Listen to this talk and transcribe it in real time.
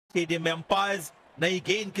Stadium में umpires नई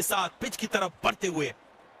गेंद के साथ पिच की तरफ बढ़ते हुए।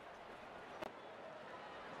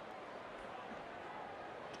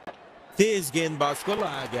 तेज गेंदबाज को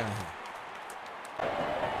लाया गया है।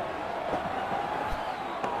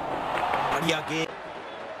 बढ़िया गेंद,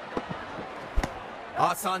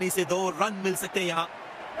 आसानी से 2 रन मिल सकते हैं यहां।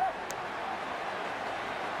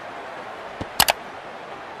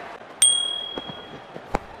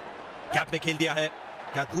 कैप में खेल दिया है,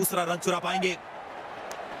 क्या दूसरा रन चुरा पाएंगे?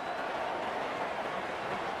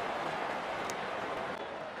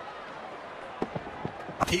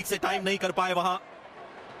 ठीक से टाइम नहीं कर पाए वहां।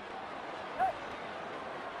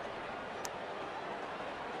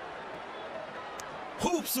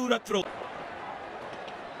 खूबसूरत थ्रो,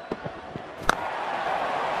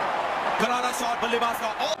 करारा शॉट बल्लेबाज का।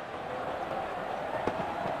 और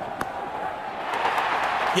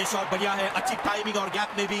ये शॉट बढ़िया है, अच्छी टाइमिंग और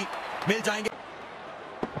गैप में भी मिल जाएंगे।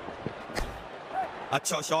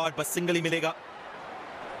 अच्छा शॉट, बस सिंगल ही मिलेगा।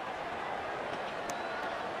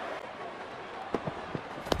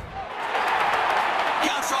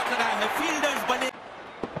 क्या शॉट लगाया है, फील्डर्स बने।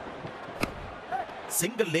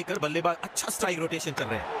 सिंगल लेकर बल्लेबाज अच्छा स्ट्राइक रोटेशन कर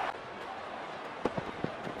रहे हैं।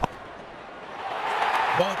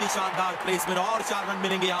 बहुत ही शानदार प्लेसमेंट, और 4 रन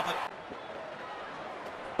मिलेंगे यहां पर।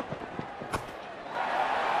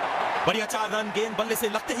 बढ़िया 4 रन, गेंद बल्ले से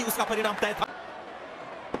लगते ही उसका परिणाम तय था।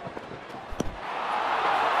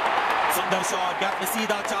 सुंदर शॉट, गैप में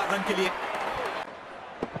सीधा 4 रन के लिए।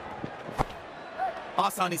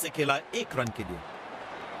 आसानी से खेला 1 रन के लिए।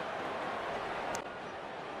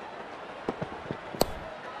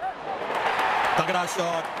 तगड़ा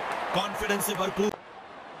शॉट, कॉन्फिडेंस से भरपूर।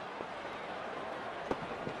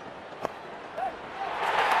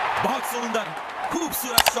 बहुत सुंदर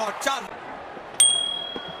खूबसूरत शॉट, 4।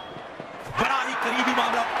 बड़ा ही करीबी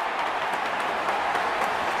मामला,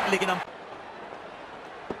 लेकिन हम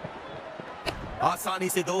आसानी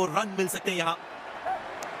से 2 रन मिल सकते हैं यहां।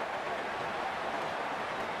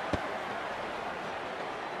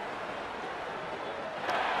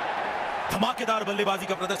 धमाकेदार बल्लेबाजी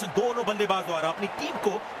का प्रदर्शन दोनों बल्लेबाज द्वारा। अपनी टीम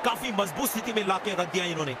को काफी मजबूत स्थिति में लाके रख दिया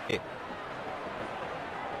इन्होंने।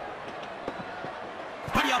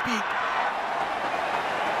 बढ़िया P,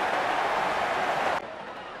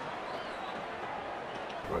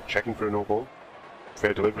 checking for a no ball,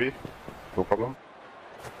 fair delivery, no problem.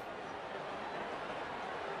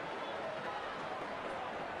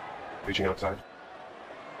 Reaching outside,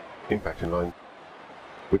 impact in line,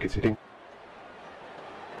 wickets hitting.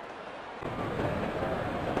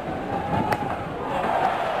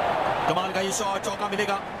 कमाल का ये शॉट, चौका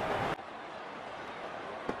मिलेगा।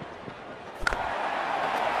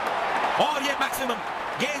 और ये मैक्सिमम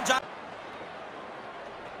गेंद जा,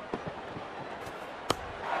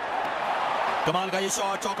 कमाल का ये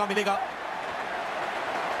शॉट, चौका मिलेगा।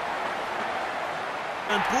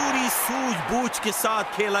 पूरी सूझबूझ के साथ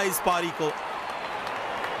खेला इस पारी को,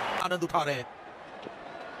 आनंद उठा रहे हैं।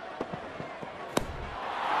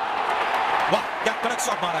 वाह क्या कड़क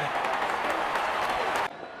शॉट मारा है।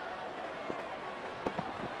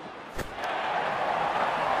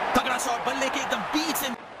 तगड़ा शॉट, बल्ले के एकदम बीच से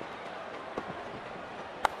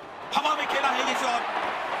हवा में खेला है ये शॉट।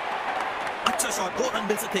 अच्छा शॉट, 2 रन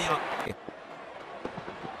मिल सकते हैं यहां।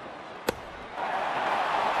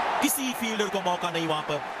 किसी फील्डर को मौका नहीं वहां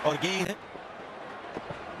पर, और गेंद है।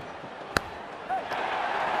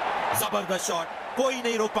 जबरदस्त शॉट, कोई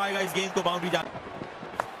नहीं रोक पाएगा इस गेंद को बाउंड्री जा।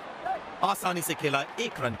 आसानी से खेला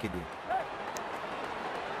 1 रन के लिए।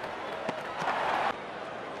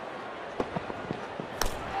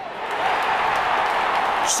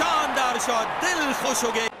 शानदार शॉट, दिल खुश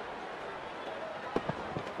हो गए।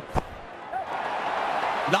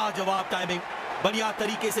 लाजवाब टाइमिंग, बढ़िया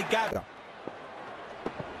तरीके से गैप।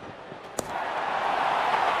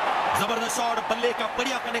 जबरदस्त शॉट, बल्ले का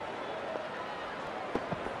बढ़िया कनेक्ट।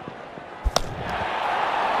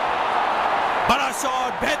 बड़ा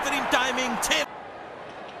शॉट, बेहतरीन टाइमिंग, 6।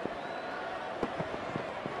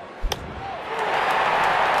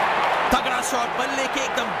 तगड़ा शॉट, बल्ले के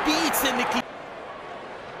एकदम बीच से निकली।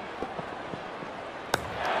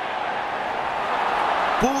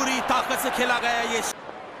 पूरी ताकत से खेला गया ये।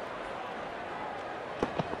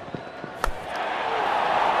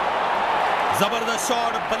 जबरदस्त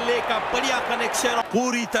शॉट, बल्ले का बढ़िया कनेक्शन,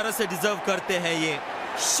 पूरी तरह से डिजर्व करते हैं ये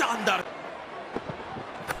शानदार।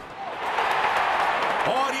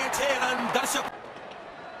 और ये 6 रन दर्शक,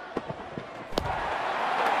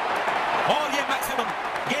 और ये मैक्सिमम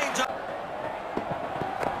गेंद जा।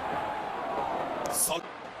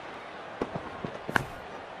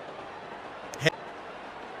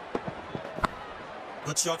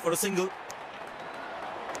 Good shot for a single.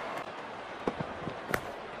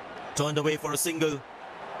 Turned away for a single.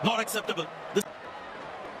 Not acceptable.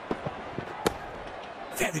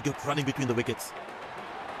 Very good running between the wickets.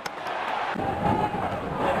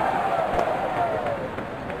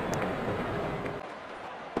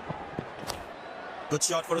 Good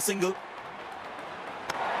shot for a single.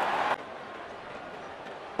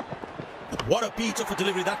 What a peach of a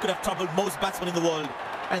delivery. That could have troubled most batsmen in the world.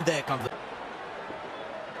 And there comes the...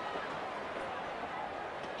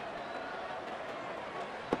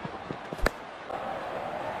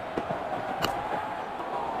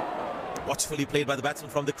 Watchfully played by the batsman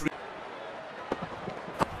from the crease.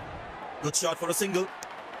 Good shot for a single.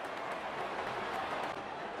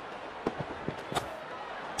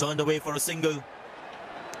 Turned away for a single.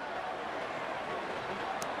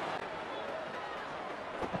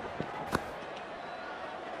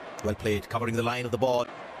 Well played, covering the line of the ball.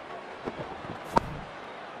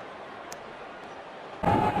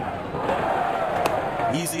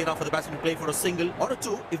 Easy enough for the batsman to play for a single or a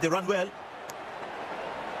two if they run well.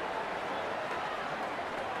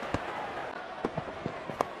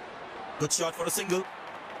 Good shot for a single.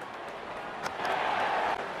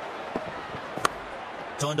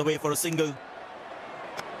 Turned away for a single.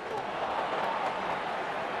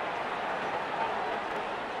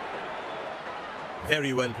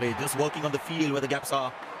 Very well played, just working on the field where the gaps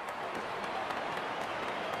are.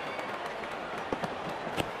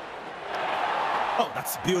 Oh,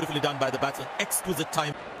 that's beautifully done by the batsman. Exquisite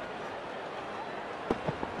time.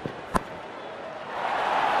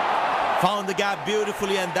 Found the gap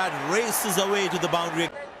beautifully and that races away to the boundary.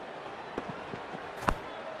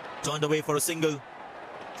 Turned away for a single.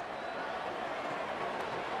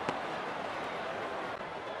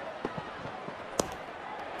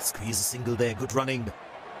 Squeeze a single there, good running.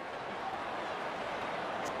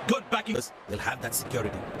 Good backing. They'll have that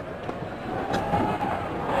security.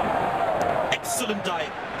 Excellent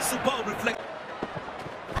dive. Superb reflect.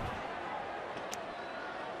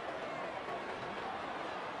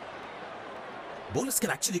 Bowlers can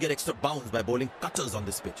actually get extra bounds by bowling cutters on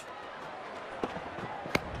this pitch.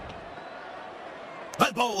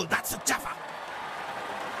 Well bowled, that's a jaffa.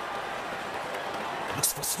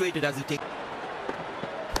 Looks frustrated as he takes.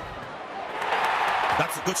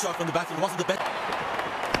 That's a good shot from the batsman, wasn't the best.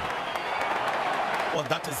 Well,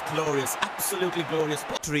 that is glorious, absolutely glorious.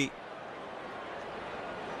 Pottery.